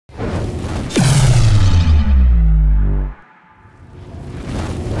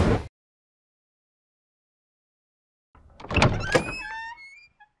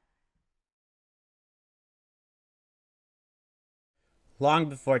Long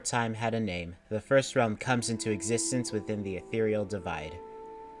before time had a name, the first realm comes into existence within the ethereal divide.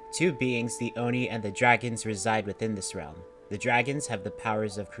 Two beings, the Oni and the dragons, reside within this realm. The dragons have the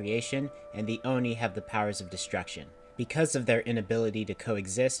powers of creation, and the Oni have the powers of destruction. Because of their inability to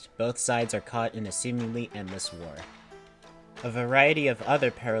coexist, both sides are caught in a seemingly endless war. A variety of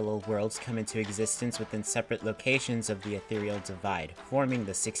other parallel worlds come into existence within separate locations of the ethereal divide, forming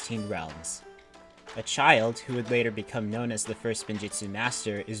the 16 realms. A child, who would later become known as the first Spinjitzu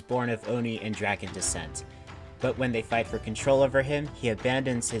Master, is born of Oni and dragon descent. But when they fight for control over him, he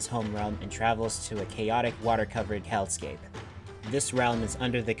abandons his home realm and travels to a chaotic water-covered hellscape. This realm is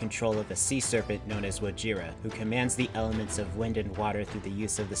under the control of a sea serpent known as Wojira, who commands the elements of wind and water through the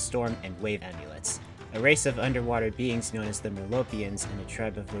use of the storm and wave amulets. A race of underwater beings known as the Merlopians and a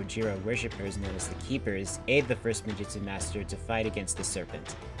tribe of Wojira worshippers known as the Keepers aid the first Ninjitsu Master to fight against the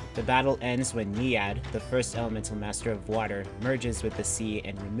serpent. The battle ends when Niad, the first elemental master of water, merges with the sea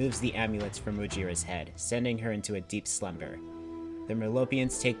and removes the amulets from Wojira's head, sending her into a deep slumber. The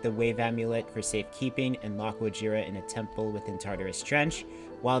Merlopians take the wave amulet for safekeeping and lock Wojira in a temple within Tartarus Trench,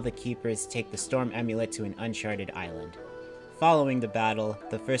 while the Keepers take the storm amulet to an uncharted island. Following the battle,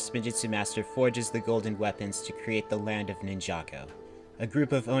 the first Spinjitzu Master forges the golden weapons to create the land of Ninjago. A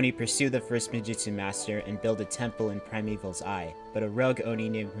group of Oni pursue the first Spinjitzu Master and build a temple in Primeval's Eye, but a rogue Oni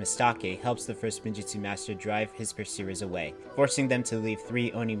named Mistake helps the first Spinjitzu Master drive his pursuers away, forcing them to leave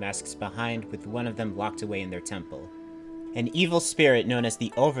 3 Oni masks behind, with one of them locked away in their temple. An evil spirit known as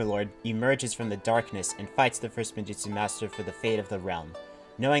the Overlord emerges from the darkness and fights the first Spinjitzu Master for the fate of the realm.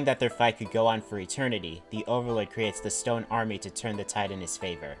 Knowing that their fight could go on for eternity, the Overlord creates the Stone Army to turn the tide in his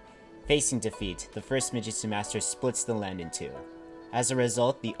favor. Facing defeat, the first Spinjitzu Master splits the land in 2. As a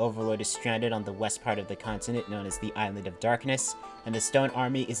result, the Overlord is stranded on the west part of the continent known as the Island of Darkness, and the Stone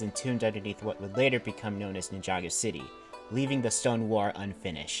Army is entombed underneath what would later become known as Ninjago City, leaving the Stone War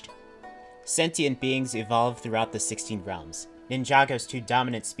unfinished. Sentient beings evolve throughout the 16 realms. Ninjago's 2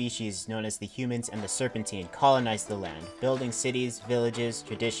 dominant species, known as the humans and the Serpentine, colonize the land, building cities, villages,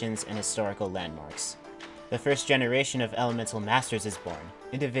 traditions, and historical landmarks. The first generation of elemental masters is born.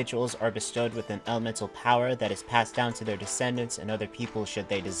 Individuals are bestowed with an elemental power that is passed down to their descendants and other people should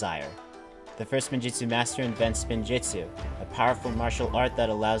they desire. The first Spinjitzu Master invents Spinjitzu, a powerful martial art that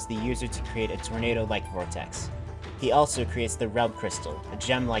allows the user to create a tornado-like vortex. He also creates the Realm Crystal, a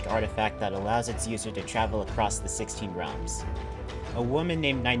gem-like artifact that allows its user to travel across the 16 realms. A woman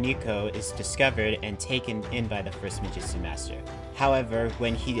named Ninjago is discovered and taken in by the first Ninjitsu Master. However,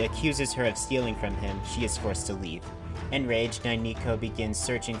 when he accuses her of stealing from him, she is forced to leave. Enraged, Ninjago begins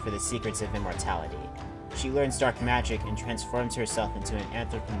searching for the secrets of immortality. She learns dark magic and transforms herself into an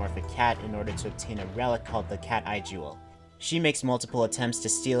anthropomorphic cat in order to obtain a relic called the Cat Eye Jewel. She makes multiple attempts to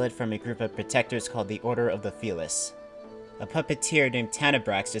steal it from a group of protectors called the Order of the Fearless. A puppeteer named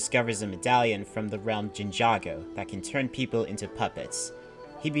Tanabrax discovers a medallion from the realm Ninjago that can turn people into puppets.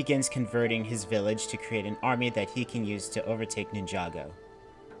 He begins converting his village to create an army that he can use to overtake Ninjago.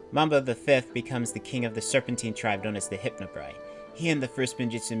 Mamba V becomes the king of the Serpentine tribe known as the Hypnobrai. He and the first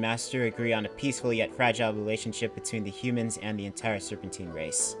Spinjitzu Master agree on a peaceful yet fragile relationship between the humans and the entire Serpentine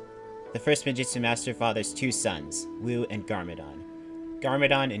race. The first Spinjitzu Master fathers 2 sons, Wu and Garmadon.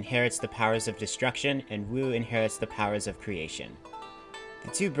 Garmadon inherits the powers of destruction, and Wu inherits the powers of creation.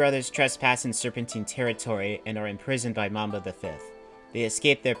 The 2 brothers trespass in Serpentine territory and are imprisoned by Mamba V. They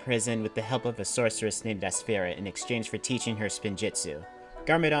escape their prison with the help of a sorceress named Asphera in exchange for teaching her Spinjitzu.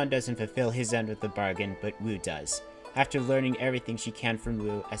 Garmadon doesn't fulfill his end of the bargain, but Wu does. After learning everything she can from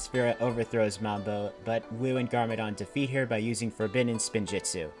Wu, Asphera overthrows Mamba, but Wu and Garmadon defeat her by using Forbidden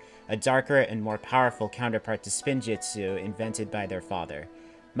Spinjitzu, a darker and more powerful counterpart to Spinjitzu invented by their father.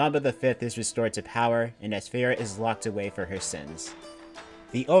 Mamba V is restored to power, and Asphera is locked away for her sins.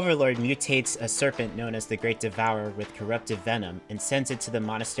 The Overlord mutates a serpent known as the Great Devourer with corruptive venom and sends it to the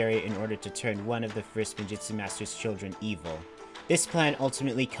monastery in order to turn one of the first Spinjitzu Master's children evil. This plan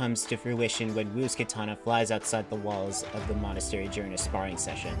ultimately comes to fruition when Wu's katana flies outside the walls of the monastery during a sparring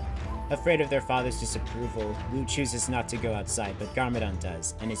session. Afraid of their father's disapproval, Wu chooses not to go outside, but Garmadon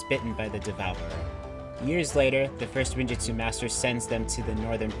does, and is bitten by the Devourer. Years later, the first Ninjitsu Master sends them to the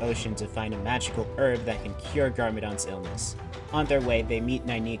Northern Ocean to find a magical herb that can cure Garmadon's illness. On their way, they meet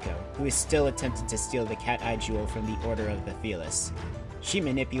Ninjago, who is still attempting to steal the Cat Eye Jewel from the Order of the Fearless. She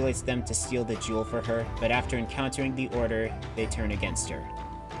manipulates them to steal the jewel for her, but after encountering the Order, they turn against her.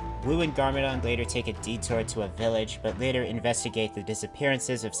 Wu and Garmadon later take a detour to a village, but later investigate the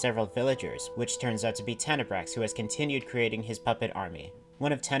disappearances of several villagers, which turns out to be Tanabrax, who has continued creating his puppet army.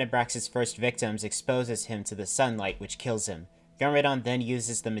 One of Tanabrax's first victims exposes him to the sunlight, which kills him. Garmadon then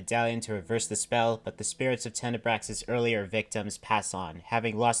uses the medallion to reverse the spell, but the spirits of Tenebrax's earlier victims pass on,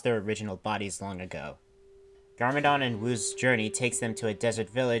 having lost their original bodies long ago. Garmadon and Wu's journey takes them to a desert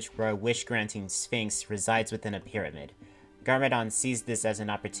village where a wish-granting sphinx resides within a pyramid. Garmadon sees this as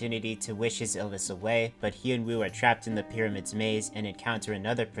an opportunity to wish his illness away, but he and Wu are trapped in the pyramid's maze and encounter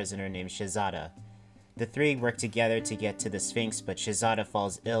another prisoner named Shazada. The three work together to get to the sphinx, but Shazada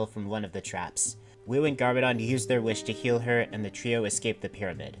falls ill from one of the traps. Wu and Garmadon use their wish to heal her, and the trio escape the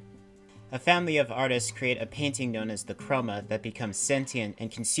pyramid. A family of artists create a painting known as the Chroma that becomes sentient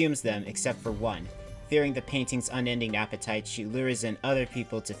and consumes them except for one. Fearing the painting's unending appetite, she lures in other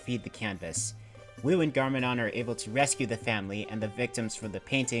people to feed the canvas. Wu and Garmadon are able to rescue the family and the victims from the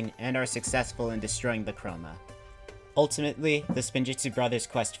painting and are successful in destroying the Chroma. Ultimately, the Spinjitzu brothers'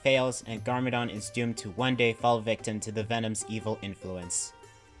 quest fails, and Garmadon is doomed to one day fall victim to the Venom's evil influence.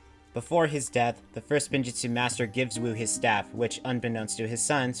 Before his death, the first Spinjitzu master gives Wu his staff, which, unbeknownst to his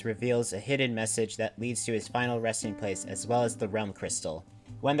sons, reveals a hidden message that leads to his final resting place as well as the Realm Crystal.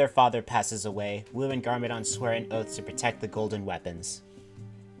 When their father passes away, Wu and Garmadon swear an oath to protect the golden weapons.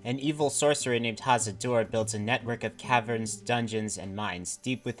 An evil sorcerer named Hazadur builds a network of caverns, dungeons, and mines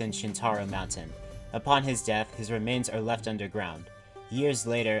deep within Shintaro Mountain. Upon his death, his remains are left underground. Years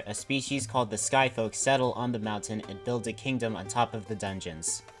later, a species called the Skyfolk settle on the mountain and build a kingdom on top of the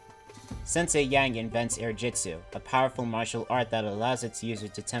dungeons. Sensei Yang invents Airjitsu, a powerful martial art that allows its user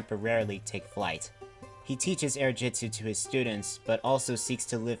to temporarily take flight. He teaches Airjitsu to his students, but also seeks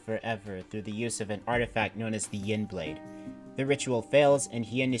to live forever through the use of an artifact known as the Yin Blade. The ritual fails, and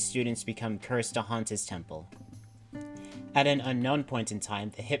he and his students become cursed to haunt his temple. At an unknown point in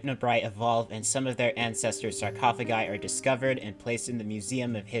time, the Hypnobrite evolve, and some of their ancestors' sarcophagi are discovered and placed in the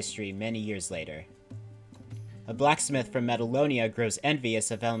Museum of History many years later. A blacksmith from Metallonia grows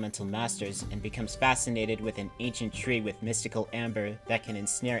envious of elemental masters and becomes fascinated with an ancient tree with mystical amber that can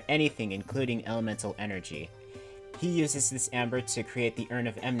ensnare anything, including elemental energy. He uses this amber to create the Urn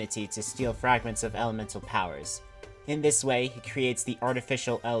of Enmity to steal fragments of elemental powers. In this way, he creates the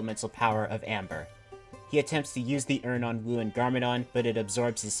artificial elemental power of amber. He attempts to use the urn on Wu and Garmadon, but it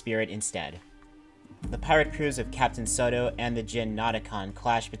absorbs his spirit instead. The pirate crews of Captain Soto and the Jin Nauticon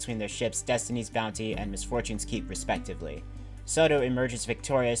clash between their ships Destiny's Bounty and Misfortune's Keep respectively. Soto emerges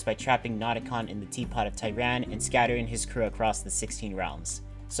victorious by trapping Nauticon in the Teapot of Tyran and scattering his crew across the 16 realms.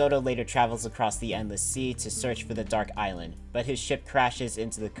 Soto later travels across the Endless Sea to search for the Dark Island, but his ship crashes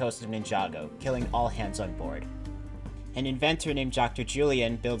into the coast of Ninjago, killing all hands on board. An inventor named Dr.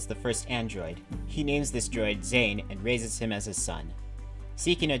 Julian builds the first android. He names this droid Zane and raises him as his son.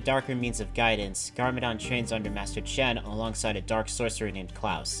 Seeking a darker means of guidance, Garmadon trains under Master Chen alongside a dark sorcerer named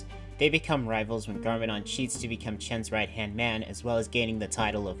Klaus. They become rivals when Garmadon cheats to become Chen's right-hand man, as well as gaining the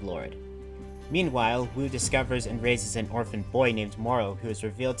title of Lord. Meanwhile, Wu discovers and raises an orphan boy named Moro, who is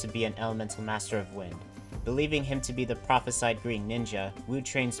revealed to be an elemental master of wind. Believing him to be the prophesied green ninja, Wu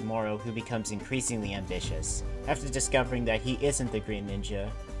trains Moro, who becomes increasingly ambitious. After discovering that he isn't the green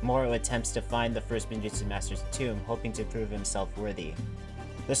ninja, Moro attempts to find the first Ninjutsu Master's tomb, hoping to prove himself worthy.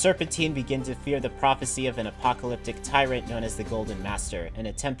 The Serpentine begin to fear the prophecy of an apocalyptic tyrant known as the Golden Master, and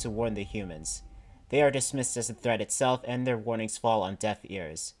attempt to warn the humans. They are dismissed as a threat itself, and their warnings fall on deaf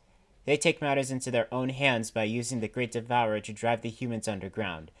ears. They take matters into their own hands by using the Great Devourer to drive the humans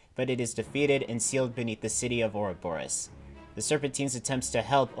underground, but it is defeated and sealed beneath the city of Ouroboros. The Serpentine's attempts to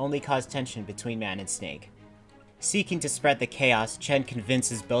help only cause tension between man and snake. Seeking to spread the chaos, Chen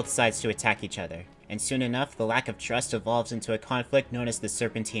convinces both sides to attack each other, and soon enough the lack of trust evolves into a conflict known as the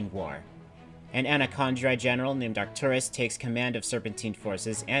Serpentine War. An Anachondrite general named Arcturus takes command of Serpentine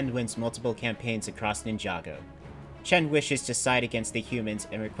forces and wins multiple campaigns across Ninjago. Chen wishes to side against the humans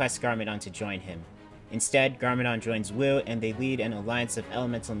and requests Garmadon to join him. Instead, Garmadon joins Wu, and they lead an alliance of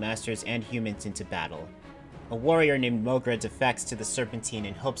elemental masters and humans into battle. A warrior named Mogra defects to the Serpentine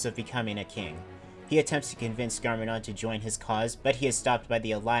in hopes of becoming a king. He attempts to convince Garmadon to join his cause, but he is stopped by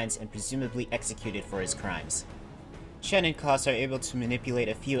the Alliance and presumably executed for his crimes. Chen and Klaus are able to manipulate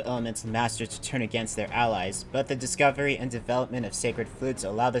a few elemental masters to turn against their allies, but the discovery and development of sacred flutes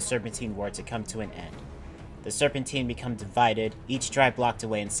allow the Serpentine War to come to an end. The Serpentine become divided, each tribe locked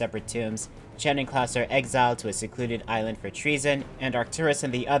away in separate tombs. Chen and Klaus are exiled to a secluded island for treason, and Arcturus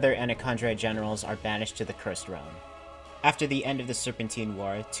and the other Anachondrite generals are banished to the Cursed Realm. After the end of the Serpentine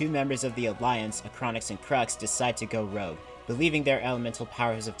War, two members of the Alliance, Acronix and Crux, decide to go rogue, believing their elemental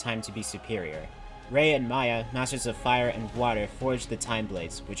powers of time to be superior. Rei and Maya, masters of fire and water, forge the Time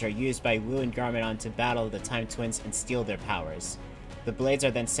Blades, which are used by Wu and Garmadon to battle the Time Twins and steal their powers. The blades are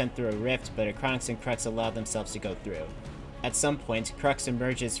then sent through a rift, but Acronix and Crux allow themselves to go through. At some point, Crux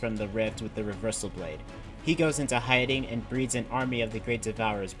emerges from the rift with the Reversal Blade. He goes into hiding and breeds an army of the Great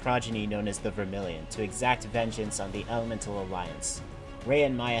Devourer's progeny known as the Vermilion to exact vengeance on the Elemental Alliance. Rei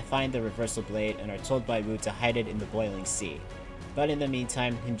and Maya find the Reversal Blade and are told by Wu to hide it in the boiling sea. But in the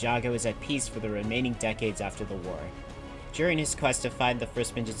meantime, Ninjago is at peace for the remaining decades after the war. During his quest to find the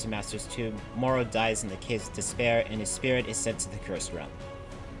first Spinjitzu Master's tomb, Moro dies in the Caves of Despair and his spirit is sent to the Cursed Realm.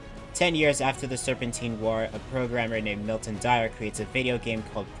 10 years after the Serpentine War, a programmer named Milton Dyer creates a video game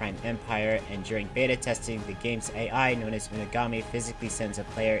called Prime Empire, and during beta testing, the game's AI, known as Unagami, physically sends a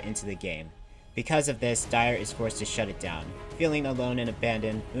player into the game. Because of this, Dyer is forced to shut it down. Feeling alone and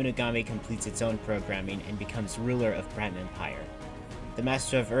abandoned, Unagami completes its own programming and becomes ruler of Prime Empire. The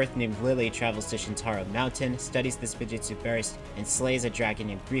Master of Earth named Lily travels to Shintaro Mountain, studies the Spinjitzu Burst, and slays a dragon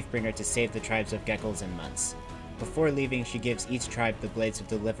named Griefbringer to save the tribes of Geckles and Munts. Before leaving, she gives each tribe the Blades of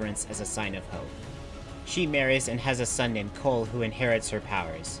Deliverance as a sign of hope. She marries and has a son named Cole, who inherits her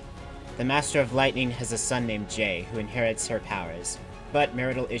powers. The Master of Lightning has a son named Jay, who inherits her powers, but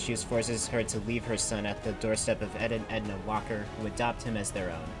marital issues forces her to leave her son at the doorstep of Ed and Edna Walker, who adopt him as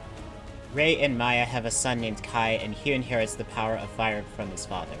their own. Rei and Maya have a son named Kai, and he inherits the power of fire from his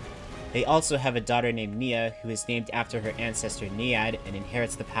father. They also have a daughter named Nia, who is named after her ancestor Niad and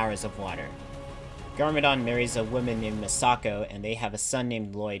inherits the powers of water. Garmadon marries a woman named Masako, and they have a son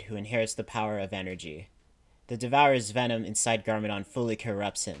named Lloyd who inherits the power of energy. The Devourer's venom inside Garmadon fully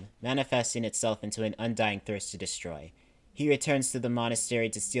corrupts him, manifesting itself into an undying thirst to destroy. He returns to the monastery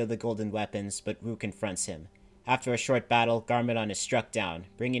to steal the golden weapons, but Wu confronts him. After a short battle, Garmadon is struck down,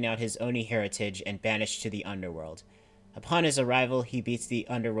 bringing out his Oni heritage and banished to the underworld. Upon his arrival, he beats the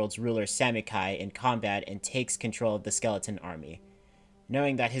underworld's ruler Samukai in combat and takes control of the skeleton army.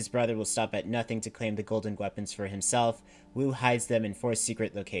 Knowing that his brother will stop at nothing to claim the golden weapons for himself, Wu hides them in 4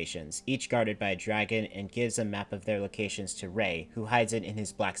 secret locations, each guarded by a dragon, and gives a map of their locations to Rei, who hides it in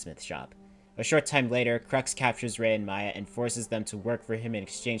his blacksmith shop. A short time later, Crux captures Rei and Maya and forces them to work for him in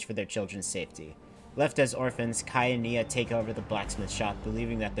exchange for their children's safety. Left as orphans, Kai and Nia take over the blacksmith shop,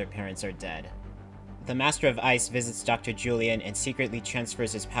 believing that their parents are dead. The Master of Ice visits Dr. Julian and secretly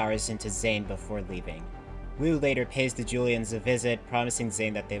transfers his powers into Zane before leaving. Wu later pays the Julians a visit, promising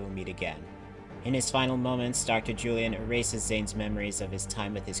Zane that they will meet again. In his final moments, Dr. Julian erases Zane's memories of his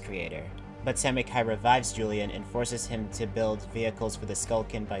time with his creator. But Samukai revives Julian and forces him to build vehicles for the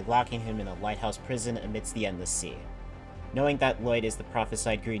Skullkin by locking him in a lighthouse prison amidst the endless sea. Knowing that Lloyd is the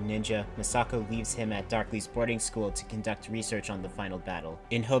prophesied green ninja, Masako leaves him at Darkly's boarding school to conduct research on the final battle,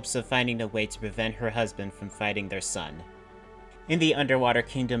 in hopes of finding a way to prevent her husband from fighting their son. In the underwater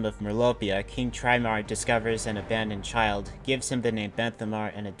kingdom of Merlopia, King Trimar discovers an abandoned child, gives him the name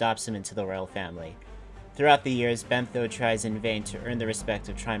Benthamar, and adopts him into the royal family. Throughout the years, Bentho tries in vain to earn the respect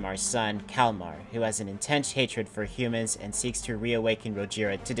of Trimar's son, Kalmar, who has an intense hatred for humans and seeks to reawaken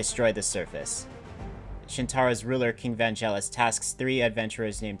Rojira to destroy the surface. Shintaro's ruler, King Vangelis, tasks 3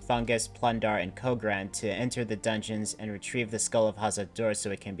 adventurers named Fungus, Plundar, and Kogran to enter the dungeons and retrieve the skull of Hazad-dûr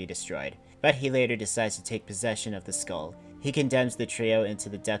so it can be destroyed. But he later decides to take possession of the skull. He condemns the trio into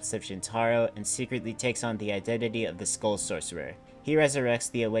the depths of Shintaro and secretly takes on the identity of the Skull Sorcerer. He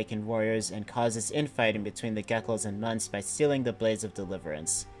resurrects the awakened warriors and causes infighting between the Geckles and Munts by stealing the Blades of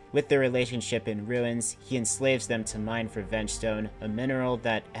Deliverance. With their relationship in ruins, he enslaves them to mine for Vengestone, a mineral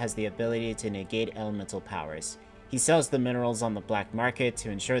that has the ability to negate elemental powers. He sells the minerals on the black market to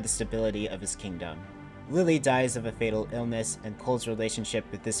ensure the stability of his kingdom. Lily dies of a fatal illness, and Cole's relationship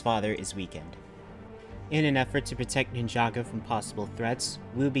with his father is weakened. In an effort to protect Ninjago from possible threats,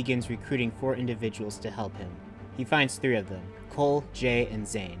 Wu begins recruiting 4 individuals to help him. He finds 3 of them, Cole, Jay, and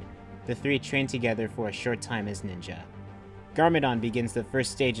Zane. The 3 train together for a short time as ninja. Garmadon begins the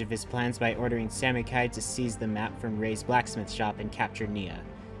first stage of his plans by ordering Samukai to seize the map from Rei's blacksmith shop and capture Nia.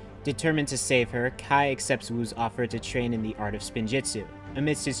 Determined to save her, Kai accepts Wu's offer to train in the art of Spinjitzu.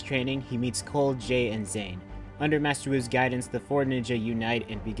 Amidst his training, he meets Cole, Jay, and Zane. Under Master Wu's guidance, the 4 ninja unite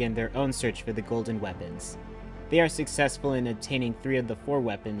and begin their own search for the golden weapons. They are successful in obtaining 3 of the 4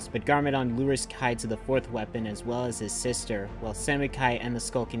 weapons, but Garmadon lures Kai to the 4th weapon as well as his sister, while Samukai and the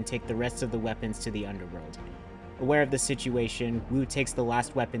Skullkin take the rest of the weapons to the underworld. Aware of the situation, Wu takes the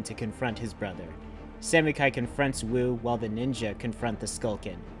last weapon to confront his brother. Samukai confronts Wu while the ninja confront the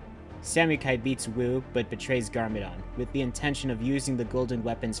Skullkin. Samukai beats Wu, but betrays Garmadon, with the intention of using the golden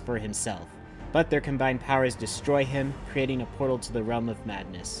weapons for himself. But their combined powers destroy him, creating a portal to the realm of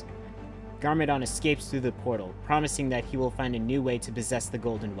madness. Garmadon escapes through the portal, promising that he will find a new way to possess the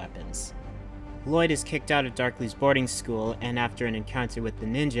golden weapons. Lloyd is kicked out of Darkly's boarding school, and after an encounter with the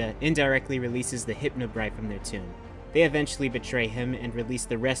ninja, indirectly releases the Hypnobrite from their tomb. They eventually betray him and release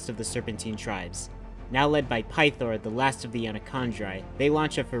the rest of the Serpentine tribes. Now led by Pythor, the last of the Anacondri, they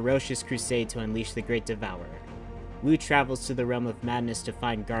launch a ferocious crusade to unleash the Great Devourer. Wu travels to the Realm of Madness to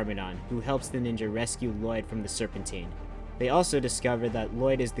find Garmadon, who helps the ninja rescue Lloyd from the Serpentine. They also discover that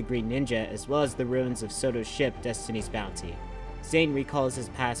Lloyd is the Green Ninja, as well as the ruins of Soto's ship, Destiny's Bounty. Zane recalls his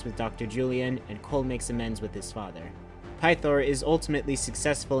past with Dr. Julian, and Cole makes amends with his father. Pythor is ultimately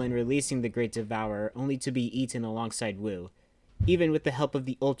successful in releasing the Great Devourer, only to be eaten alongside Wu. Even with the help of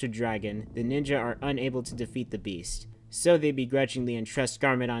the Ultra Dragon, the ninja are unable to defeat the beast, so they begrudgingly entrust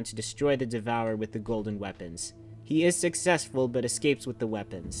Garmadon to destroy the Devourer with the golden weapons. He is successful, but escapes with the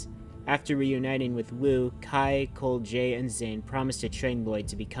weapons. After reuniting with Wu, Kai, Cole, Jay, and Zane promise to train Lloyd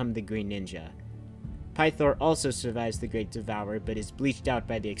to become the Green Ninja. Pythor also survives the Great Devourer, but is bleached out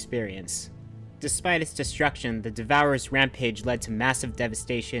by the experience. Despite its destruction, the Devourer's rampage led to massive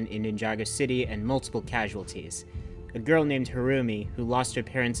devastation in Ninjago City and multiple casualties. A girl named Harumi, who lost her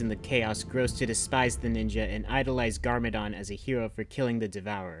parents in the chaos, grows to despise the ninja and idolize Garmadon as a hero for killing the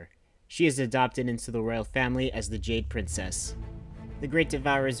Devourer. She is adopted into the royal family as the Jade Princess. The Great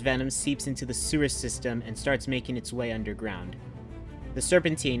Devourer's venom seeps into the sewer system and starts making its way underground. The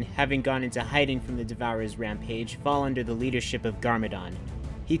Serpentine, having gone into hiding from the Devourer's rampage, fall under the leadership of Garmadon.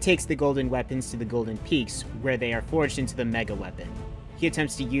 He takes the golden weapons to the Golden Peaks, where they are forged into the Mega Weapon. He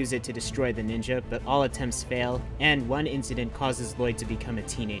attempts to use it to destroy the ninja, but all attempts fail, and one incident causes Lloyd to become a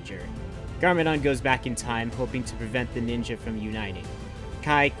teenager. Garmadon goes back in time, hoping to prevent the ninja from uniting.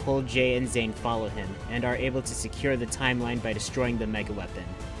 Kai, Cole, Jay, and Zane follow him, and are able to secure the timeline by destroying the Mega Weapon.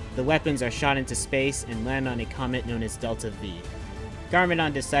 The weapons are shot into space and land on a comet known as Delta V.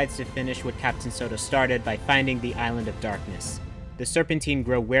 Garmadon decides to finish what Captain Soto started by finding the Island of Darkness. The Serpentine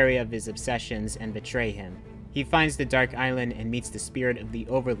grow wary of his obsessions and betray him. He finds the Dark Island and meets the spirit of the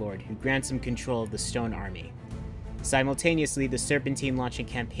Overlord, who grants him control of the Stone Army. Simultaneously, the Serpentine launch a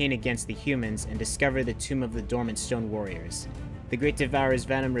campaign against the humans and discover the tomb of the dormant Stone Warriors. The Great Devourer's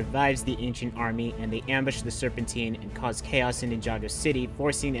venom revives the ancient army, and they ambush the Serpentine and cause chaos in Ninjago City,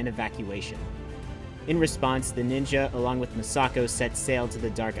 forcing an evacuation. In response, the ninja, along with Masako, set sail to the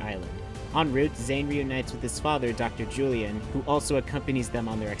Dark Island. En route, Zane reunites with his father, Dr. Julian, who also accompanies them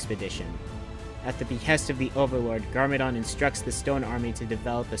on their expedition. At the behest of the Overlord, Garmadon instructs the Stone Army to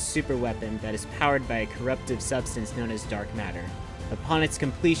develop a super weapon that is powered by a corruptive substance known as dark matter. Upon its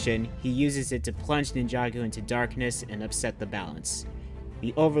completion, he uses it to plunge Ninjago into darkness and upset the balance.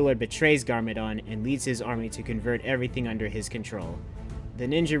 The Overlord betrays Garmadon and leads his army to convert everything under his control. The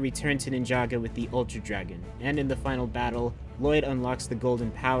ninja return to Ninjago with the Ultra Dragon, and in the final battle, Lloyd unlocks the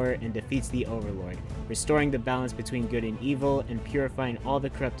Golden Power and defeats the Overlord, restoring the balance between good and evil and purifying all the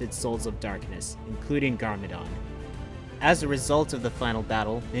corrupted souls of darkness, including Garmadon. As a result of the final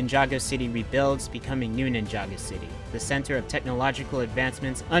battle, Ninjago City rebuilds, becoming New Ninjago City, the center of technological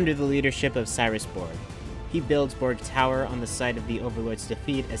advancements under the leadership of Cyrus Borg. He builds Borg Tower on the site of the Overlord's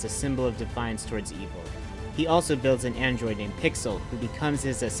defeat as a symbol of defiance towards evil. He also builds an android named Pixel, who becomes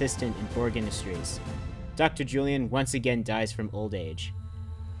his assistant in Borg Industries. Dr. Julian once again dies from old age.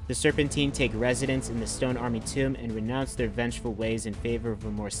 The Serpentine take residence in the Stone Army tomb and renounce their vengeful ways in favor of a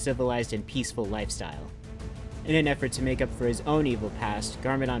more civilized and peaceful lifestyle. In an effort to make up for his own evil past,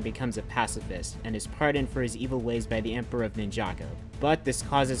 Garmadon becomes a pacifist and is pardoned for his evil ways by the Emperor of Ninjago, but this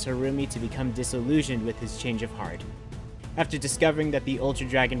causes Harumi to become disillusioned with his change of heart. After discovering that the Ultra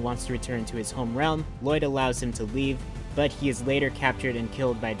Dragon wants to return to his home realm, Lloyd allows him to leave, but he is later captured and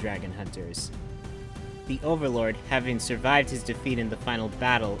killed by dragon hunters. The Overlord, having survived his defeat in the final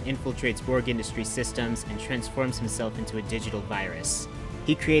battle, infiltrates Borg Industries systems and transforms himself into a digital virus.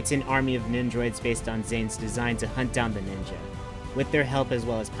 He creates an army of Nindroids based on Zane's design to hunt down the ninja. With their help as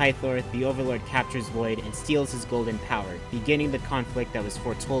well as Pythor, the Overlord captures Lloyd and steals his golden power, beginning the conflict that was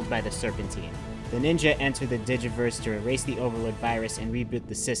foretold by the Serpentine. The ninja enter the Digiverse to erase the Overlord virus and reboot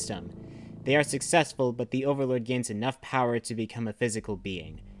the system. They are successful, but the Overlord gains enough power to become a physical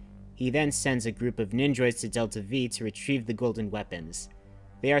being. He then sends a group of Nindroids to Delta V to retrieve the golden weapons.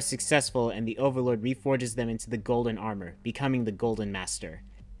 They are successful, and the Overlord reforges them into the golden armor, becoming the Golden Master.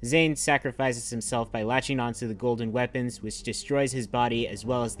 Zane sacrifices himself by latching onto the golden weapons, which destroys his body as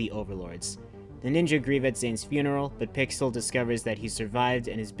well as the Overlord's. The ninja grieve at Zane's funeral, but Pixel discovers that he survived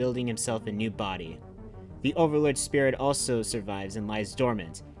and is building himself a new body. The Overlord's spirit also survives and lies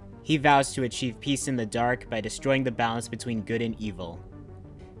dormant. He vows to achieve peace in the dark by destroying the balance between good and evil.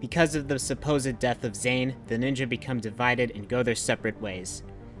 Because of the supposed death of Zane, the ninja become divided and go their separate ways.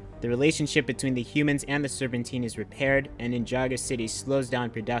 The relationship between the humans and the Serpentine is repaired, and Ninjago City slows down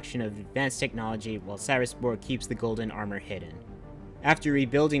production of advanced technology while Cyrus Borg keeps the golden armor hidden. After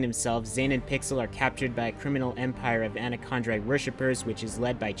rebuilding himself, Zane and Pixel are captured by a criminal empire of Anacondri worshippers, which is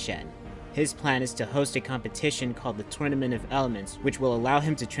led by Chen. His plan is to host a competition called the Tournament of Elements, which will allow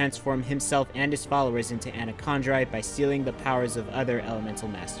him to transform himself and his followers into Anachondri by stealing the powers of other elemental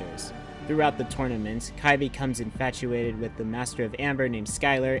masters. Throughout the tournament, Kai becomes infatuated with the Master of Amber named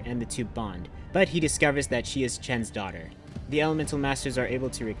Skylar, and the two bond, but he discovers that she is Chen's daughter. The elemental masters are able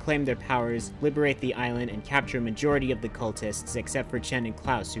to reclaim their powers, liberate the island, and capture a majority of the cultists except for Chen and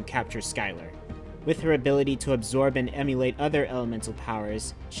Klaus, who capture Skylar. With her ability to absorb and emulate other elemental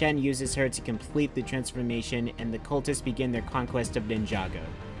powers, Chen uses her to complete the transformation, and the cultists begin their conquest of Ninjago.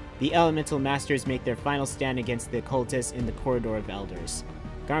 The elemental masters make their final stand against the cultists in the Corridor of Elders.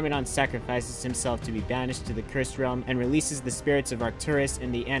 Garmadon sacrifices himself to be banished to the Cursed Realm and releases the spirits of Arcturus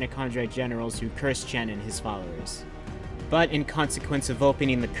and the Anachondri generals who cursed Chen and his followers. But in consequence of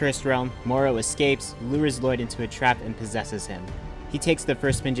opening the Cursed Realm, Moro escapes, lures Lloyd into a trap, and possesses him. He takes the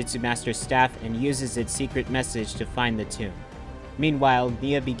first Ninjutsu Master's staff and uses its secret message to find the tomb. Meanwhile,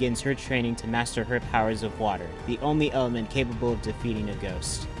 Nia begins her training to master her powers of water, the only element capable of defeating a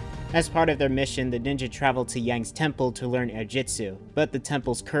ghost. As part of their mission, the ninja travel to Yang's temple to learn Airjitsu, but the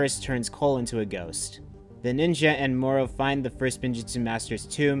temple's curse turns Cole into a ghost. The ninja and Moro find the first Ninjutsu Master's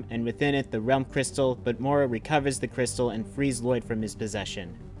tomb, and within it the Realm Crystal, but Moro recovers the crystal and frees Lloyd from his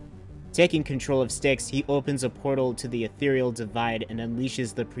possession. Taking control of Styx, he opens a portal to the Ethereal Divide and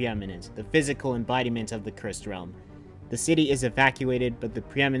unleashes the Preeminent, the physical embodiment of the Cursed Realm. The city is evacuated, but the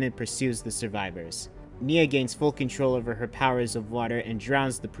Preeminent pursues the survivors. Nia gains full control over her powers of water and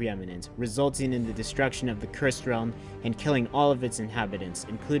drowns the Preeminent, resulting in the destruction of the Cursed Realm and killing all of its inhabitants,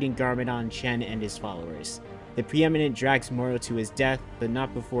 including Garmadon, Chen, and his followers. The Preeminent drags Moro to his death, but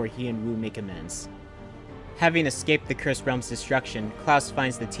not before he and Wu make amends. Having escaped the Cursed Realm's destruction, Klaus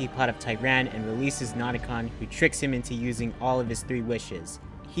finds the Teapot of Tyran and releases Nauticon, who tricks him into using all of his 3 wishes.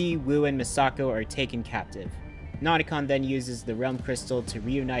 He, Wu, and Misako are taken captive. Nauticon then uses the Realm Crystal to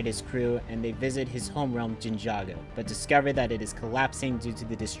reunite his crew, and they visit his home realm Ninjago, but discover that it is collapsing due to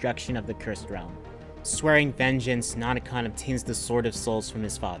the destruction of the Cursed Realm. Swearing vengeance, Nauticon obtains the Sword of Souls from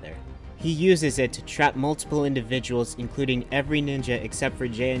his father. He uses it to trap multiple individuals, including every ninja except for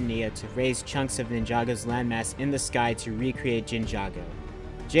Jay and Nia, to raise chunks of Ninjago's landmass in the sky to recreate Ninjago.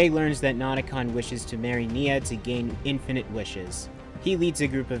 Jay learns that Nauticon wishes to marry Nia to gain infinite wishes. He leads a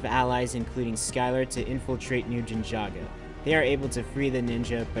group of allies, including Skylar, to infiltrate New Ninjago. They are able to free the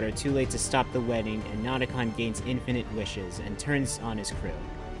ninja, but are too late to stop the wedding, and Nauticon gains infinite wishes and turns on his crew.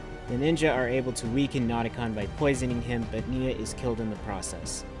 The ninja are able to weaken Nauticon by poisoning him, but Nia is killed in the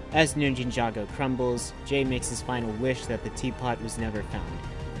process. As New Ninjago crumbles, Jay makes his final wish that the teapot was never found.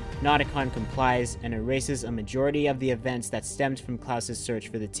 Nauticon complies and erases a majority of the events that stemmed from Klaus's search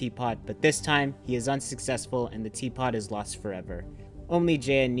for the teapot, but this time, he is unsuccessful and the teapot is lost forever. Only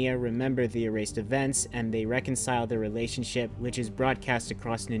Jay and Nia remember the erased events, and they reconcile their relationship, which is broadcast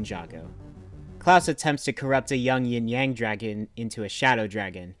across Ninjago. Klaus attempts to corrupt a young yin-yang dragon into a shadow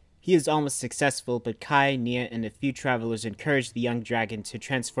dragon. He is almost successful, but Kai, Nia, and a few travelers encourage the young dragon to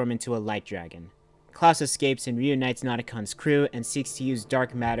transform into a light dragon. Klaus escapes and reunites Nauticon's crew, and seeks to use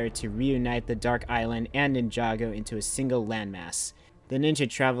dark matter to reunite the Dark Island and Ninjago into a single landmass. The ninja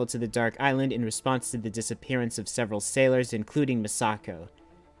travel to the Dark Island in response to the disappearance of several sailors, including Misako.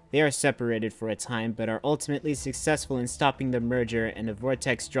 They are separated for a time, but are ultimately successful in stopping the merger, and a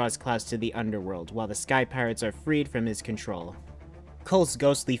vortex draws Klaus to the underworld, while the Sky Pirates are freed from his control. Cole's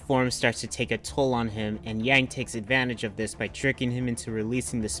ghostly form starts to take a toll on him, and Yang takes advantage of this by tricking him into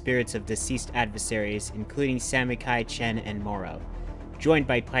releasing the spirits of deceased adversaries, including Samukai, Chen, and Moro. Joined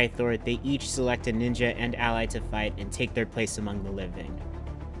by Pythor, they each select a ninja and ally to fight and take their place among the living.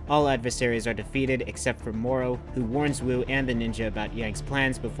 All adversaries are defeated except for Moro, who warns Wu and the ninja about Yang's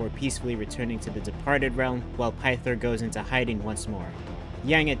plans before peacefully returning to the departed realm, while Pythor goes into hiding once more.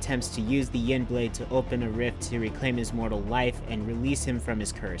 Yang attempts to use the Yin Blade to open a rift to reclaim his mortal life and release him from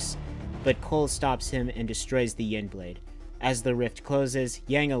his curse, but Cole stops him and destroys the Yin Blade. As the rift closes,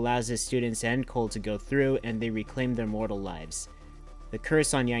 Yang allows his students and Cole to go through, and they reclaim their mortal lives. The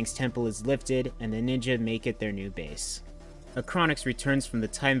curse on Yang's temple is lifted, and the ninja make it their new base. Acronix returns from the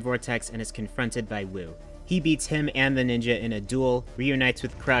time vortex and is confronted by Wu. He beats him and the ninja in a duel, reunites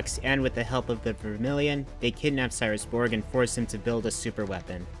with Crux, and with the help of the Vermilion, they kidnap Cyrus Borg and force him to build a super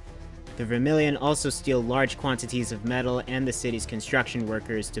weapon. The Vermilion also steal large quantities of metal and the city's construction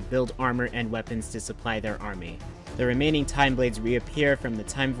workers to build armor and weapons to supply their army. The remaining Time Blades reappear from the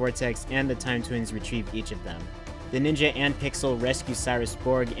time vortex, and the Time Twins retrieve each of them. The ninja and Pixel rescue Cyrus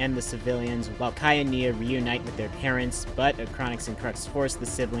Borg and the civilians, while Kai and Nia reunite with their parents, but Acronix and Crux force the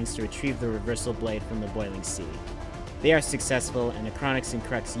siblings to retrieve the Reversal Blade from the boiling sea. They are successful, and Acronix and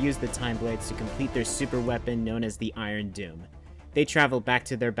Crux use the Time Blades to complete their super weapon known as the Iron Doom. They travel back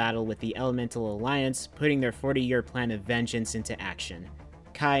to their battle with the Elemental Alliance, putting their 40-year plan of vengeance into action.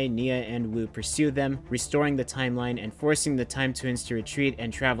 Kai, Nia, and Wu pursue them, restoring the timeline and forcing the Time Twins to retreat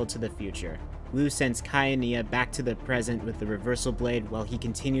and travel to the future. Wu sends Kai and Nia back to the present with the Reversal Blade while he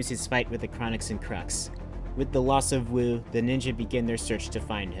continues his fight with the Chronix and Crux. With the loss of Wu, the ninja begin their search to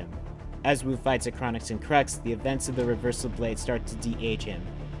find him. As Wu fights a Chronix and Crux, the events of the Reversal Blade start to de-age him.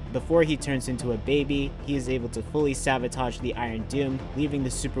 Before he turns into a baby, he is able to fully sabotage the Iron Doom, leaving the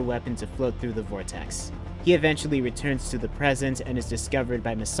super weapon to float through the vortex. He eventually returns to the present and is discovered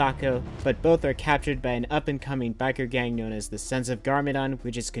by Misako, but both are captured by an up-and-coming biker gang known as the Sons of Garmadon,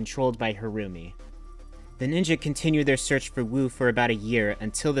 which is controlled by Harumi. The ninja continue their search for Wu for about a year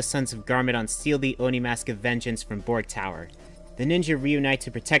until the Sons of Garmadon steal the Oni Mask of Vengeance from Borg Tower. The ninja reunite to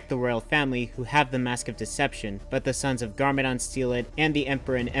protect the royal family, who have the Mask of Deception, but the Sons of Garmadon steal it, and the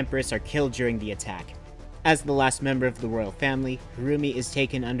Emperor and Empress are killed during the attack. As the last member of the royal family, Harumi is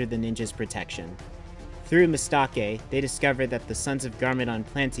taken under the ninja's protection. Through Mistake, they discover that the Sons of Garmadon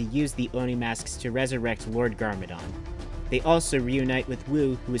plan to use the Oni Masks to resurrect Lord Garmadon. They also reunite with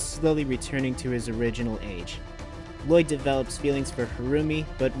Wu, who is slowly returning to his original age. Lloyd develops feelings for Harumi,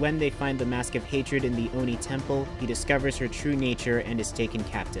 but when they find the Mask of Hatred in the Oni Temple, he discovers her true nature and is taken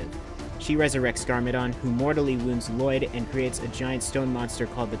captive. She resurrects Garmadon, who mortally wounds Lloyd and creates a giant stone monster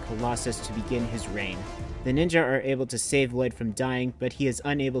called the Colossus to begin his reign. The ninja are able to save Lloyd from dying, but he is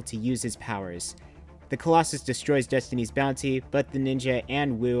unable to use his powers. The Colossus destroys Destiny's Bounty, but the ninja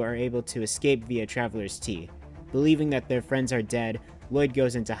and Wu are able to escape via Traveler's Tea. Believing that their friends are dead, Lloyd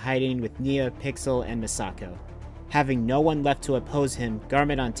goes into hiding with Nia, Pixel, and Misako. Having no one left to oppose him,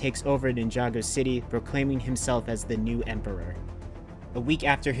 Garmadon takes over Ninjago City, proclaiming himself as the new Emperor. A week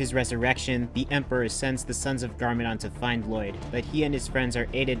after his resurrection, the Emperor sends the Sons of Garmadon to find Lloyd, but he and his friends are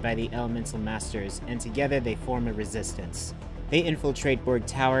aided by the Elemental Masters, and together they form a resistance. They infiltrate Borg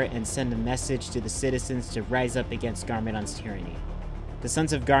Tower and send a message to the citizens to rise up against Garmadon's tyranny. The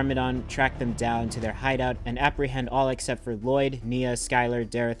Sons of Garmadon track them down to their hideout and apprehend all except for Lloyd, Nia, Skylar,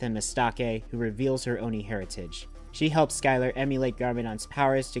 Dareth, and Mistake, who reveals her Oni heritage. She helps Skylar emulate Garmadon's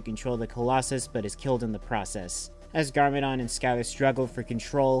powers to control the Colossus, but is killed in the process. As Garmadon and Skylar struggle for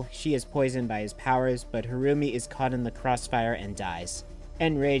control, she is poisoned by his powers, but Harumi is caught in the crossfire and dies.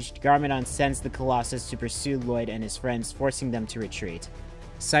 Enraged, Garmadon sends the Colossus to pursue Lloyd and his friends, forcing them to retreat.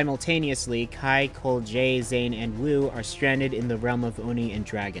 Simultaneously, Kai, Cole, Jay, Zane, and Wu are stranded in the realm of Oni and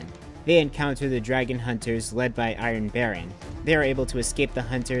Dragon. They encounter the Dragon Hunters led by Iron Baron. They are able to escape the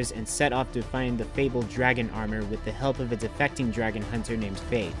Hunters and set off to find the fabled dragon armor with the help of a defecting dragon hunter named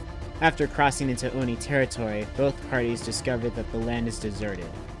Faith. After crossing into Oni territory, both parties discover that the land is deserted.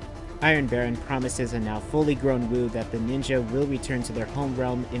 Iron Baron promises a now fully grown Wu that the ninja will return to their home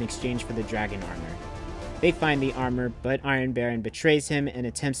realm in exchange for the dragon armor. They find the armor, but Iron Baron betrays him and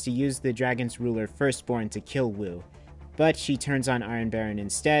attempts to use the dragon's ruler Firstborn to kill Wu. But she turns on Iron Baron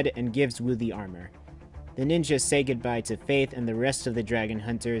instead and gives Wu the armor. The ninjas say goodbye to Faith and the rest of the dragon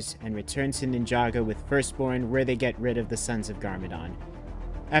hunters and return to Ninjago with Firstborn, where they get rid of the Sons of Garmadon.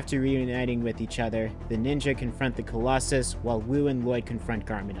 After reuniting with each other, the ninja confront the Colossus while Wu and Lloyd confront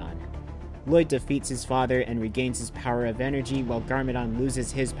Garmadon. Lloyd defeats his father and regains his power of energy while Garmadon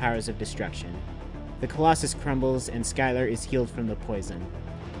loses his powers of destruction. The Colossus crumbles and Skylar is healed from the poison.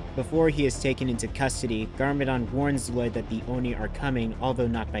 Before he is taken into custody, Garmadon warns Lloyd that the Oni are coming, although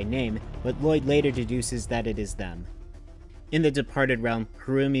not by name, but Lloyd later deduces that it is them. In the Departed Realm,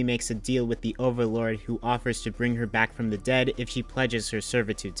 Harumi makes a deal with the Overlord, who offers to bring her back from the dead if she pledges her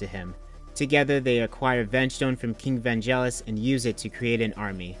servitude to him. Together they acquire Vengestone from King Vangelis and use it to create an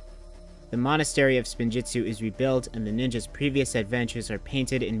army. The monastery of Spinjitzu is rebuilt and the ninja's previous adventures are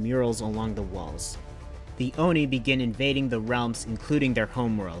painted in murals along the walls. The Oni begin invading the realms, including their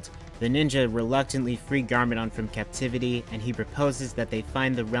homeworld. The ninja reluctantly free Garmadon from captivity, and he proposes that they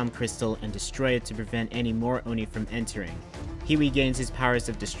find the realm crystal and destroy it to prevent any more Oni from entering. He regains his powers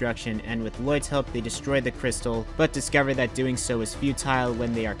of destruction, and with Lloyd's help they destroy the crystal, but discover that doing so is futile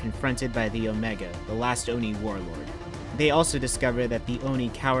when they are confronted by the Omega, the last Oni warlord. They also discover that the Oni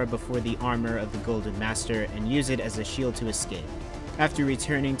cower before the armor of the Golden Master and use it as a shield to escape. After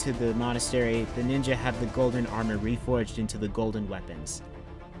returning to the monastery, the ninja have the golden armor reforged into the golden weapons.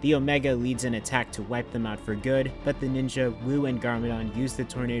 The Omega leads an attack to wipe them out for good, but the ninja, Wu, and Garmadon use the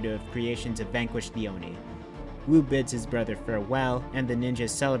Tornado of Creation to vanquish the Oni. Wu bids his brother farewell, and the ninjas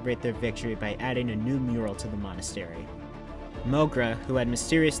celebrate their victory by adding a new mural to the monastery. Mogra, who had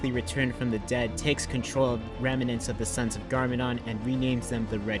mysteriously returned from the dead, takes control of remnants of the Sons of Garmadon and renames them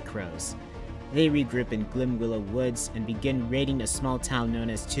the Red Crows. They regroup in Glimwillow Woods and begin raiding a small town known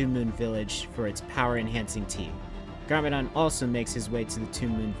as Two Moon Village for its power-enhancing tea. Garmadon also makes his way to the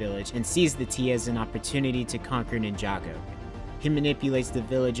Tomb Moon village and sees the tea as an opportunity to conquer Ninjago. He manipulates the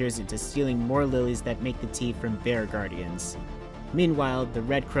villagers into stealing more lilies that make the tea from bear guardians. Meanwhile, the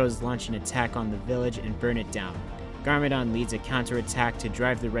Red Crows launch an attack on the village and burn it down. Garmadon leads a counterattack to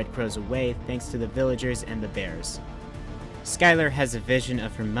drive the Red Crows away thanks to the villagers and the bears. Skylar has a vision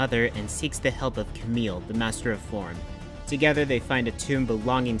of her mother and seeks the help of Camille, the Master of Form. Together they find a tomb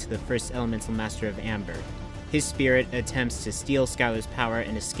belonging to the first Elemental Master of Amber. His spirit attempts to steal Skylar's power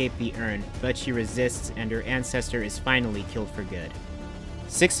and escape the urn, but she resists and her ancestor is finally killed for good.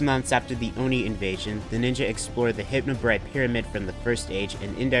 6 months after the Oni invasion, the ninja explore the Hypnobrite Pyramid from the First Age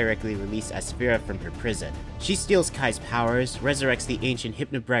and indirectly release Asphira from her prison. She steals Kai's powers, resurrects the ancient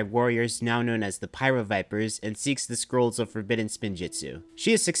Hypnobrite warriors now known as the Pyrovipers, and seeks the scrolls of Forbidden Spinjitzu.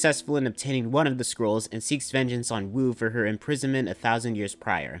 She is successful in obtaining one of the scrolls and seeks vengeance on Wu for her imprisonment 1,000 years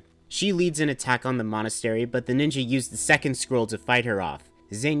prior. She leads an attack on the monastery, but the ninja used the second scroll to fight her off.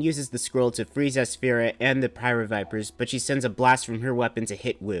 Zane uses the scroll to freeze Asphira and the Pyrovipers, but she sends a blast from her weapon to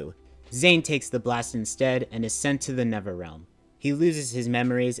hit Wu. Zane takes the blast instead and is sent to the Netherrealm. He loses his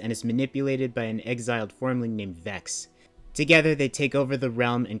memories and is manipulated by an exiled formling named Vex. Together they take over the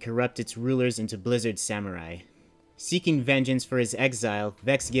realm and corrupt its rulers into Blizzard Samurai. Seeking vengeance for his exile,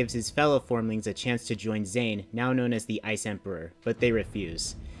 Vex gives his fellow formlings a chance to join Zane, now known as the Ice Emperor, but they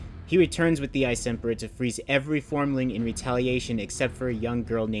refuse. He returns with the Ice Emperor to freeze every formling in retaliation except for a young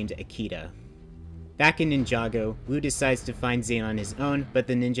girl named Akita. Back in Ninjago, Wu decides to find Zane on his own, but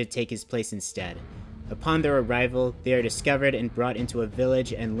the ninja take his place instead. Upon their arrival, they are discovered and brought into a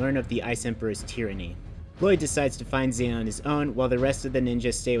village and learn of the Ice Emperor's tyranny. Lloyd decides to find Zane on his own, while the rest of the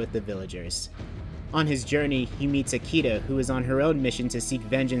ninjas stay with the villagers. On his journey, he meets Akita, who is on her own mission to seek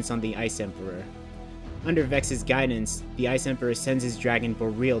vengeance on the Ice Emperor. Under Vex's guidance, the Ice Emperor sends his dragon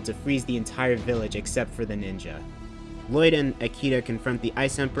Boreal to freeze the entire village except for the ninja. Lloyd and Akita confront the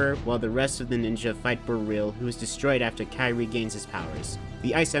Ice Emperor, while the rest of the ninja fight Boreal, who is destroyed after Kai regains his powers.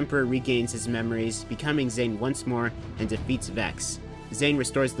 The Ice Emperor regains his memories, becoming Zane once more, and defeats Vex. Zane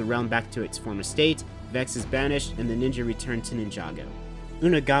restores the realm back to its former state, Vex is banished, and the ninja return to Ninjago.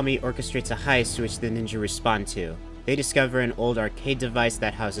 Unagami orchestrates a heist to which the ninja respond to. They discover an old arcade device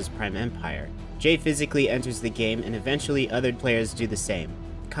that houses Prime Empire. Jay physically enters the game, and eventually other players do the same.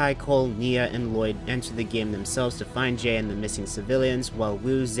 Kai, Cole, Nia, and Lloyd enter the game themselves to find Jay and the missing civilians, while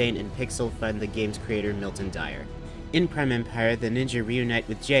Wu, Zane, and Pixel find the game's creator Milton Dyer. In Prime Empire, the ninja reunite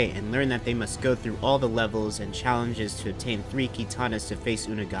with Jay and learn that they must go through all the levels and challenges to obtain 3 katanas to face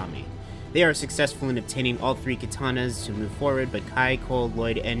Unagami. They are successful in obtaining all 3 katanas to move forward, but Kai, Cole,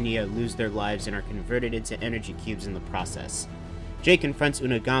 Lloyd, and Nia lose their lives and are converted into energy cubes in the process. Jay confronts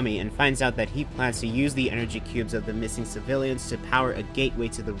Unagami and finds out that he plans to use the energy cubes of the missing civilians to power a gateway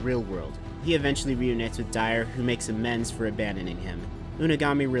to the real world. He eventually reunites with Dyer, who makes amends for abandoning him.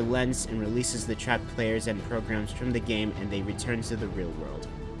 Unagami relents and releases the trapped players and programs from the game, and they return to the real world.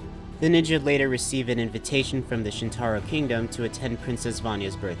 The ninja later receive an invitation from the Shintaro Kingdom to attend Princess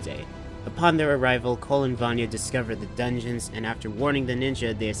Vanya's birthday. Upon their arrival, Cole and Vanya discover the dungeons, and after warning the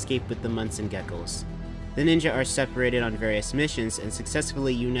ninja, they escape with the Munson Geckos. The ninja are separated on various missions and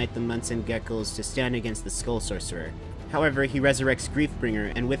successfully unite the Munson Geckos to stand against the Skull Sorcerer. However, he resurrects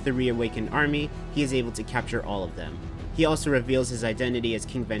Griefbringer, and with the reawakened army, he is able to capture all of them. He also reveals his identity as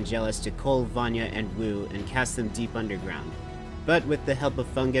King Vangelis to Cole, Vanya, and Wu, and casts them deep underground. But with the help of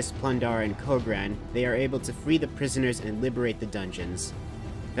Fungus, Plundar, and Kogran, they are able to free the prisoners and liberate the dungeons.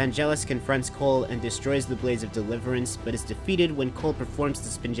 Vangelis confronts Cole and destroys the Blaze of Deliverance, but is defeated when Cole performs the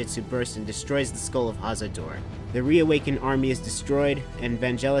Spinjitzu Burst and destroys the skull of Hazador. The reawakened army is destroyed, and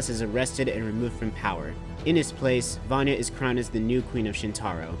Vangelis is arrested and removed from power. In his place, Vanya is crowned as the new Queen of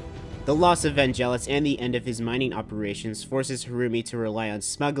Shintaro. The loss of Vangelis and the end of his mining operations forces Harumi to rely on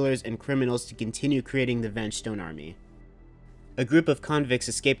smugglers and criminals to continue creating the Vengestone army. A group of convicts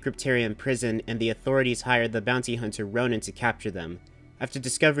escape Cryptarium prison, and the authorities hire the bounty hunter Ronan to capture them. After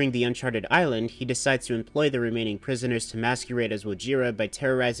discovering the Uncharted Island, he decides to employ the remaining prisoners to masquerade as Wojira by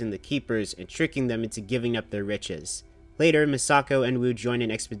terrorizing the Keepers and tricking them into giving up their riches. Later, Misako and Wu join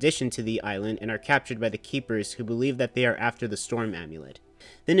an expedition to the island and are captured by the Keepers, who believe that they are after the Storm Amulet.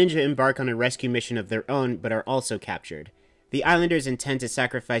 The ninja embark on a rescue mission of their own, but are also captured. The islanders intend to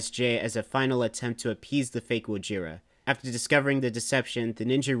sacrifice Jay as a final attempt to appease the fake Wojira. After discovering the deception, the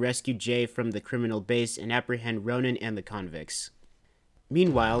ninja rescue Jay from the criminal base and apprehend Ronan and the convicts.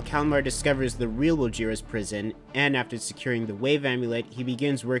 Meanwhile, Kalmar discovers the real Wojira's prison, and after securing the Wave Amulet, he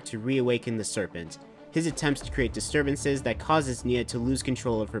begins work to reawaken the Serpent. His attempts to create disturbances that causes Nia to lose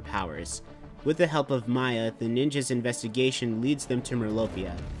control of her powers. With the help of Maya, the ninja's investigation leads them to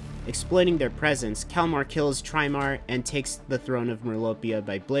Merlopia. Exploiting their presence, Kalmar kills Trimar and takes the throne of Merlopia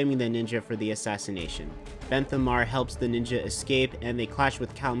by blaming the ninja for the assassination. Benthamar helps the ninja escape, and they clash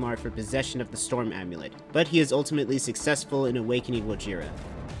with Kalmar for possession of the Storm Amulet, but he is ultimately successful in awakening Wojira.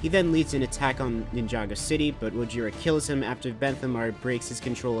 He then leads an attack on Ninjago City, but Wojira kills him after Benthamar breaks his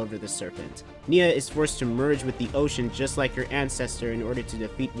control over the serpent. Nia is forced to merge with the ocean just like her ancestor in order to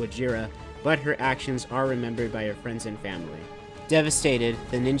defeat Wojira, but her actions are remembered by her friends and family. Devastated,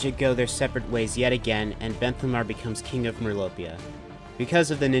 the ninja go their separate ways yet again, and Benthamar becomes king of Merlopia. Because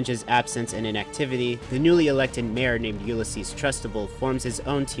of the ninja's absence and inactivity, the newly elected mayor named Ulysses Trustable forms his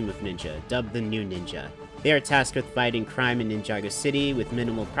own team of ninja, dubbed the New Ninja. They are tasked with fighting crime in Ninjago City with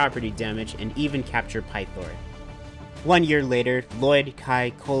minimal property damage and even capture Pythor. 1 year later, Lloyd, Kai,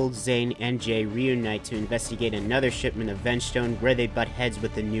 Cole, Zane, and Jay reunite to investigate another shipment of Vengestone where they butt heads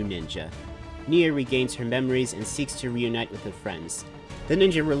with the New Ninja. Nia regains her memories and seeks to reunite with her friends. The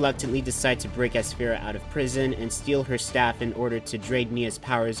ninja reluctantly decide to break Asphira out of prison and steal her staff in order to drain Nia's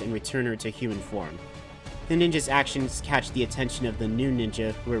powers and return her to human form. The ninja's actions catch the attention of the New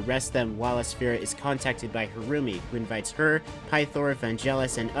Ninja, who arrests them while Asphira is contacted by Harumi, who invites her, Pythor,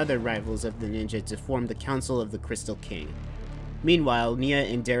 Vangelis, and other rivals of the ninja to form the Council of the Crystal King. Meanwhile, Nia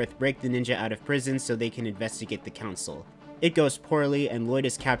and Dareth break the ninja out of prison so they can investigate the council. It goes poorly, and Lloyd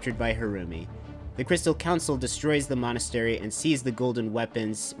is captured by Harumi. The Crystal Council destroys the monastery and seizes the golden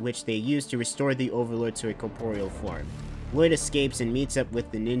weapons, which they use to restore the Overlord to a corporeal form. Lloyd escapes and meets up with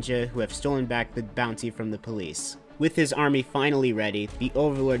the ninja, who have stolen back the bounty from the police. With his army finally ready, the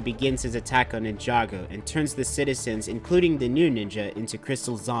Overlord begins his attack on Ninjago and turns the citizens, including the new ninja, into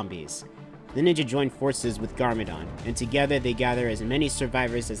crystal zombies. The ninja join forces with Garmadon, and together they gather as many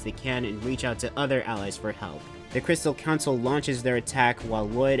survivors as they can and reach out to other allies for help. The Crystal Council launches their attack while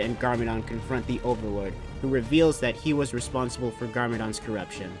Lloyd and Garmadon confront the Overlord, who reveals that he was responsible for Garmadon's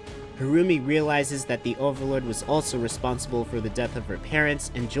corruption. Harumi realizes that the Overlord was also responsible for the death of her parents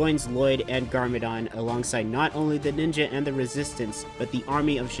and joins Lloyd and Garmadon alongside not only the ninja and the Resistance, but the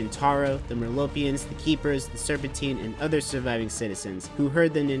army of Shintaro, the Merlopians, the Keepers, the Serpentine, and other surviving citizens who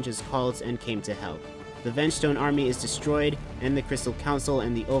heard the ninja's calls and came to help. The Vengestone army is destroyed, and the Crystal Council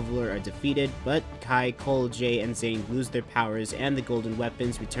and the Overlord are defeated, but Kai, Cole, Jay, and Zane lose their powers and the golden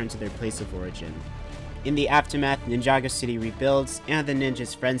weapons return to their place of origin. In the aftermath, Ninjago City rebuilds, and the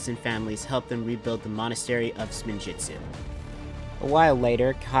ninjas' friends and families help them rebuild the monastery of Spinjitzu. A while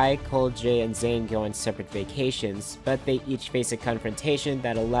later, Kai, Cole, Jay, and Zane go on separate vacations, but they each face a confrontation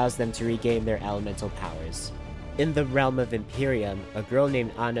that allows them to regain their elemental powers. In the realm of Imperium, a girl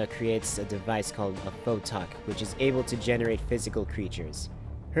named Anna creates a device called a photok, which is able to generate physical creatures.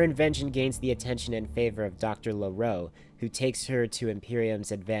 Her invention gains the attention and favor of Dr. Leroux, who takes her to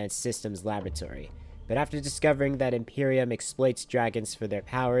Imperium's Advanced Systems Laboratory. But after discovering that Imperium exploits dragons for their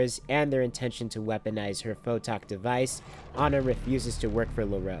powers and their intention to weaponize her photok device, Anna refuses to work for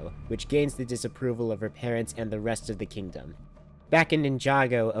Leroux, which gains the disapproval of her parents and the rest of the kingdom. Back in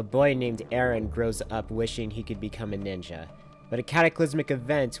Ninjago, a boy named Aaron grows up wishing he could become a ninja. But a cataclysmic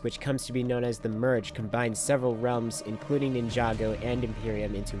event, which comes to be known as the Merge, combines several realms, including Ninjago and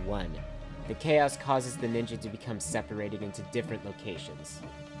Imperium, into one. The chaos causes the ninja to become separated into different locations.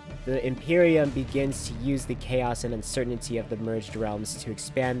 The Imperium begins to use the chaos and uncertainty of the merged realms to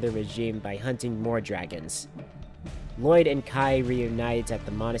expand their regime by hunting more dragons. Lloyd and Kai reunite at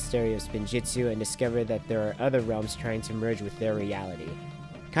the monastery of Spinjitzu and discover that there are other realms trying to merge with their reality.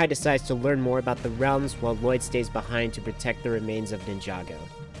 Kai decides to learn more about the realms while Lloyd stays behind to protect the remains of Ninjago.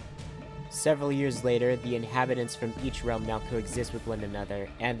 Several years later, the inhabitants from each realm now coexist with one another,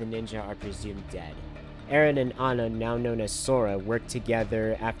 and the ninja are presumed dead. Aaron and Anna, now known as Sora, work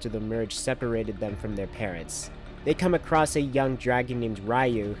together after the merge separated them from their parents. They come across a young dragon named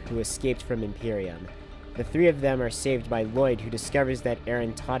Ryu, who escaped from Imperium. The three of them are saved by Lloyd, who discovers that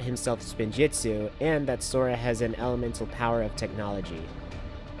Aaron taught himself Spinjitzu, and that Sora has an elemental power of technology.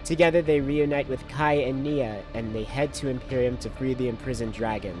 Together they reunite with Kai and Nia, and they head to Imperium to free the imprisoned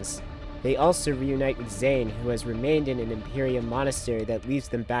dragons. They also reunite with Zane, who has remained in an Imperium monastery that leads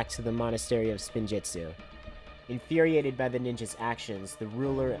them back to the monastery of Spinjitzu. Infuriated by the ninja's actions, the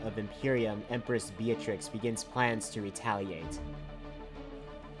ruler of Imperium, Empress Beatrix, begins plans to retaliate.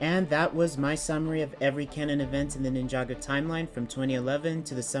 And that was my summary of every canon event in the Ninjago timeline from 2011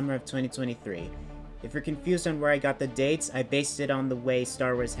 to the summer of 2023. If you're confused on where I got the dates, I based it on the way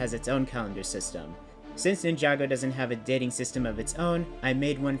Star Wars has its own calendar system. Since Ninjago doesn't have a dating system of its own, I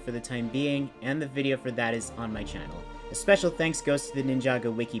made one for the time being, and the video for that is on my channel. A special thanks goes to the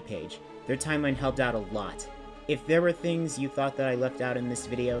Ninjago wiki page. Their timeline helped out a lot. If there were things you thought that I left out in this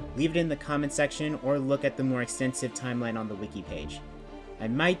video, leave it in the comment section or look at the more extensive timeline on the wiki page. I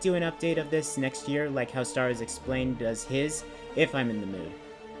might do an update of this next year, like how Stars Explained does his, if I'm in the mood.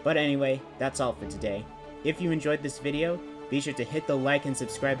 But anyway, that's all for today. If you enjoyed this video, be sure to hit the like and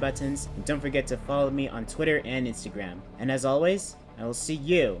subscribe buttons, and don't forget to follow me on Twitter and Instagram. And as always, I will see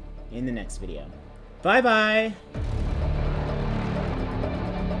you in the next video. Bye bye!